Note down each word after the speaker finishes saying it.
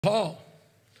Paul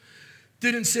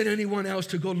didn't send anyone else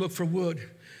to go look for wood.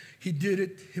 He did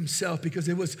it himself because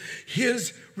it was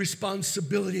his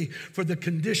responsibility for the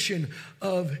condition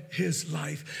of his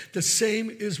life. The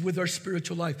same is with our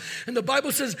spiritual life. And the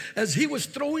Bible says, as he was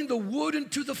throwing the wood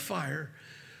into the fire,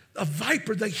 a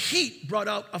viper, the heat brought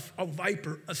out a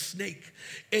viper, a snake,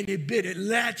 and it bit, it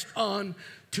latched on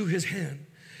to his hand.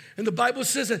 And the Bible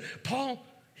says that Paul,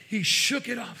 he shook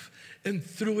it off and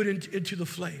threw it into the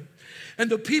flame. And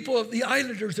the people of the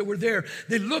islanders that were there,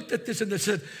 they looked at this and they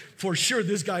said, for sure,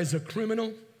 this guy's a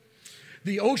criminal.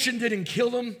 The ocean didn't kill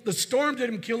him. The storm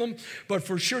didn't kill him. But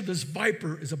for sure, this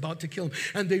viper is about to kill him.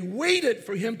 And they waited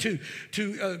for him to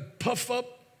puff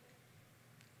up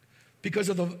because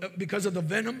of the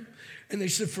venom. And they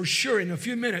said, for sure, in a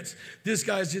few minutes, this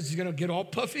guy's just going to get all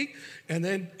puffy and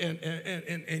then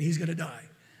and he's going to die.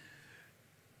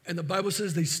 And the Bible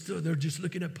says they're just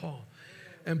looking at Paul.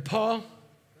 And Paul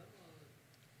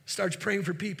starts praying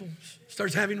for people,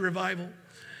 starts having revival.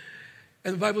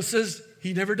 And the Bible says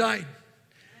he never died.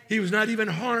 He was not even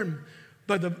harmed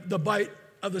by the bite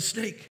of the snake.